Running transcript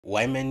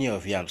Why many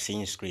of you I'm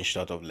seeing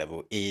screenshot of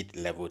level 8,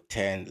 level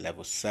 10,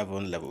 level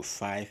 7, level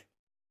 5.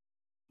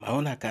 My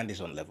own account is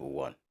on level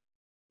 1.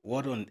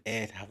 What on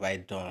earth have I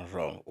done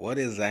wrong? What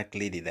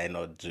exactly did I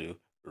not do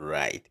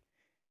right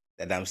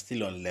that I'm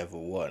still on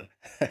level 1?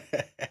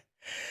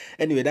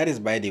 Anyway, that is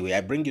by the way.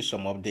 I bring you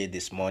some update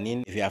this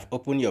morning. If you have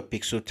opened your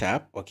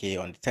PixelTap, okay,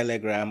 on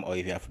Telegram, or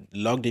if you have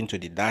logged into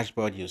the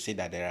dashboard, you'll see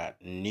that there are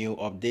new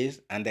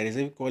updates, and there is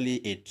equally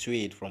a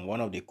tweet from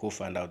one of the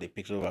co-founder of the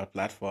Pixelverse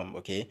platform,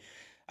 okay,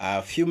 a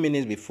few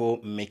minutes before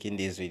making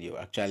this video,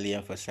 actually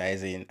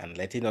emphasizing and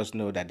letting us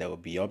know that there will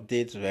be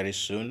updates very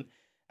soon,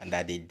 and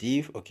that the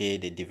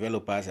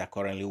developers are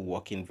currently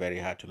working very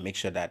hard to make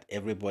sure that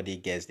everybody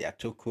gets their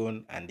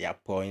token and their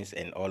points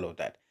and all of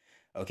that.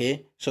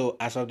 Okay, so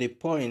as of the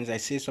points, I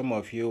see some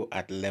of you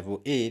at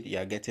level 8, you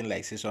are getting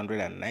like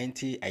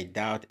 690. I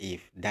doubt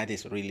if that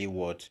is really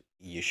what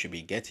you should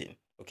be getting.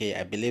 Okay,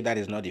 I believe that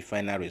is not the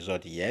final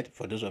result yet.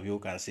 For those of you who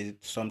can see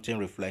something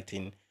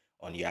reflecting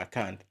on your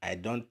account, I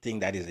don't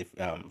think that is the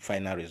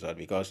final result,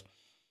 because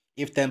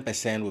if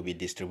 10% will be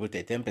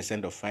distributed,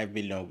 10% of 5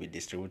 billion will be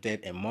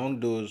distributed among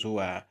those who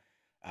are,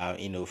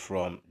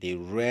 from the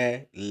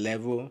rare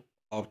level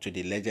up to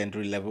the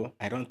legendary level,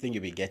 I don't think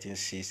you'll be getting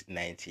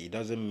 690. It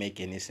doesn't make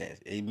any sense.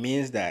 It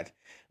means that,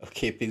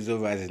 okay,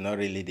 Pixelverse is not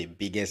really the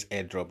biggest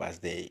airdrop as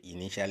they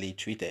initially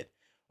tweeted.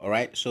 All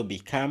right, so be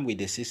calm with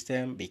the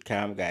system, be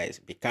calm, guys,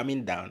 be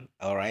calming down,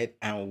 all right,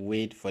 and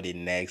wait for the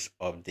next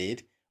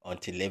update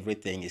until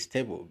everything is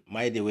stable.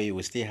 By the way,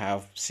 we still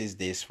have 6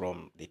 days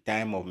from the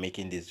time of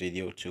making this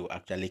video to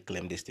actually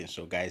claim this thing.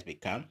 So guys, be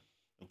calm.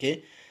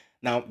 Okay,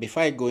 now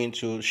before I go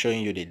into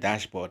showing you the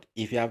dashboard,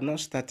 if you have not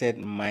started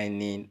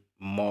mining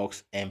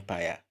MUSK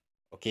Empire,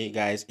 okay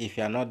guys, if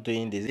you are not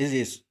doing this, this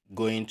is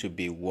going to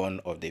be one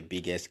of the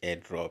biggest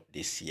airdrop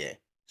this year.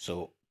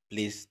 So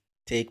please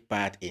take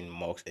part in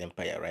MUSK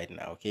Empire right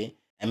now. Okay,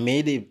 I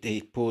made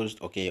a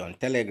post, okay, on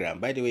Telegram.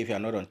 By the way, if you're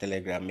not on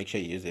Telegram, make sure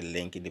you use the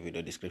link in the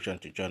video description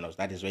to join us.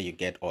 That is where you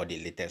get all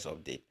the latest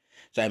update.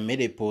 So I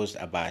made a post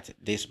about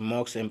this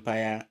MUSK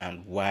Empire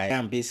and why I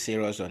can be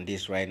serious on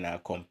this right now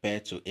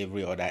compared to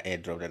every other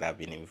airdrop that I've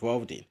been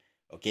involved in.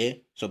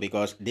 Okay, so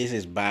because this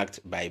is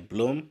backed by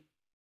Bloom,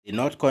 the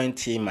Notcoin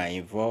team are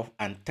involved,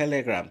 and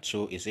Telegram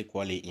too is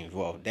equally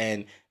involved.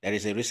 Then there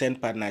is a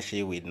recent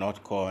partnership with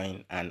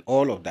Notcoin and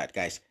all of that,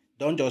 guys.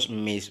 Don't just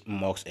miss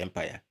MUSK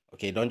Empire.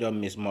 Okay, don't just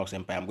miss MUSK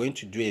Empire. I'm going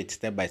to do a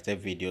step-by-step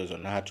videos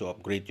on how to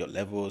upgrade your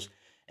levels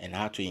and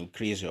how to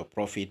increase your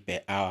profit per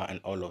hour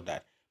and all of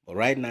that. But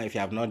right now, if you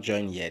have not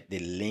joined yet, the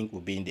link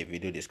will be in the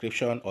video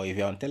description, or if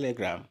you're on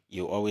Telegram,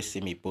 you always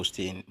see me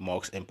posting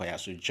MUSK Empire.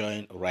 So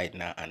join right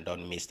now and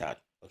don't miss that.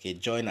 Okay,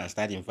 join and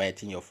start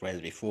inviting your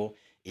friends before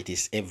it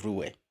is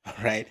everywhere.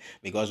 All right,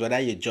 because whether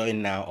you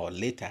join now or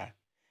later,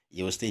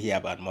 you will still hear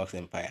about MUSK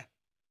Empire.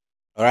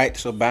 All right,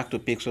 so back to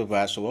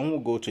Pixelverse. So when we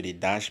go to the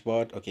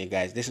dashboard, okay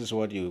guys, this is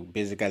what you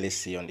basically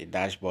see on the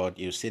dashboard.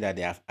 You see that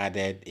they have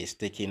added a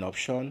staking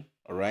option.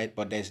 All right,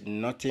 but there's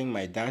nothing.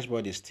 My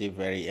dashboard is still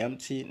very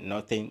empty,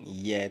 nothing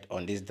yet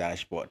on this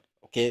dashboard.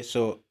 Okay,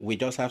 so we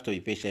just have to be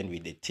patient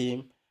with the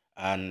team,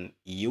 and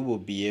you will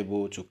be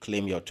able to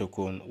claim your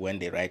token when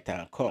the right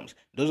time comes.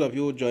 Those of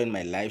you who joined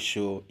my live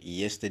show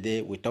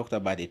yesterday, we talked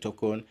about the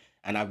token,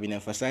 and I've been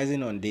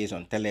emphasizing on this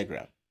on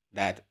Telegram,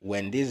 that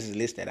when this is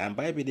listed, and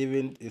Bybit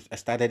even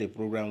started a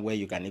program where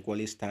you can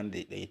equally stand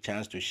the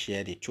chance to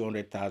share the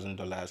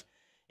 $200,000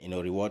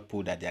 reward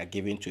pool that they are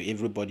giving to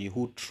everybody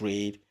who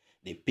trade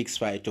the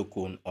PixFi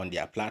token on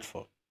their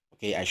platform.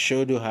 Okay, I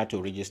showed you how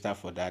to register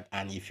for that,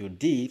 and if you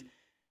did,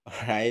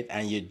 all right,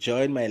 and you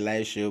joined my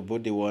live show,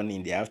 both the one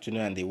in the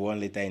afternoon and the one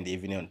later in the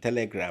evening on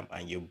Telegram,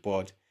 and you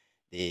bought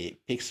the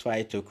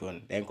PixFi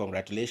token, then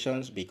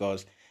congratulations,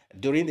 because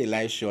during the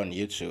live show on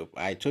YouTube,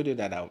 I told you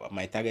that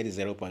my target is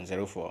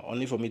 0.04,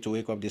 only for me to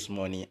wake up this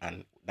morning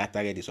and that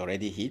target is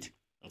already hit.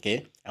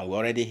 Okay, and we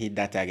already hit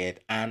that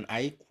target, and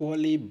I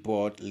equally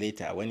bought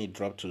later when it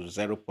dropped to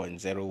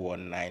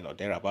 0.019 or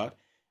thereabout,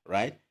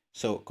 right?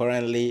 So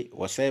currently,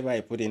 whatever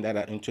I put in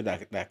that into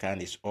that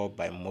account is up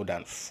by more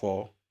than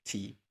 40%.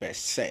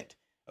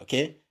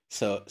 Okay,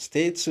 so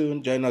stay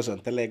tuned, join us on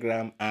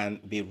Telegram,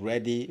 and be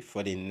ready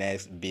for the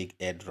next big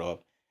airdrop,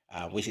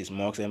 which is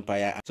MUSK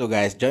Empire. So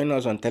guys, join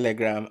us on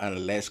Telegram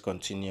and let's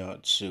continue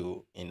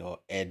to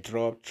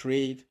airdrop,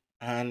 trade,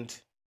 and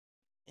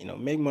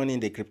make money in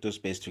the crypto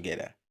space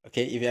together.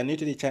 Okay, if you are new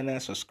to the channel,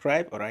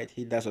 subscribe. All right,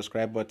 hit that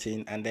subscribe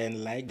button and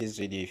then like this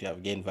video if you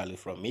have gained value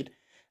from it.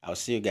 I'll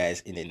see you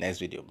guys in the next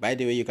video. By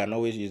the way, you can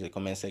always use the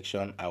comment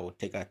section. I will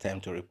take our time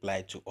to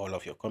reply to all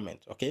of your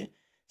comments. Okay,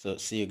 so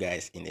see you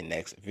guys in the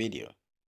next video.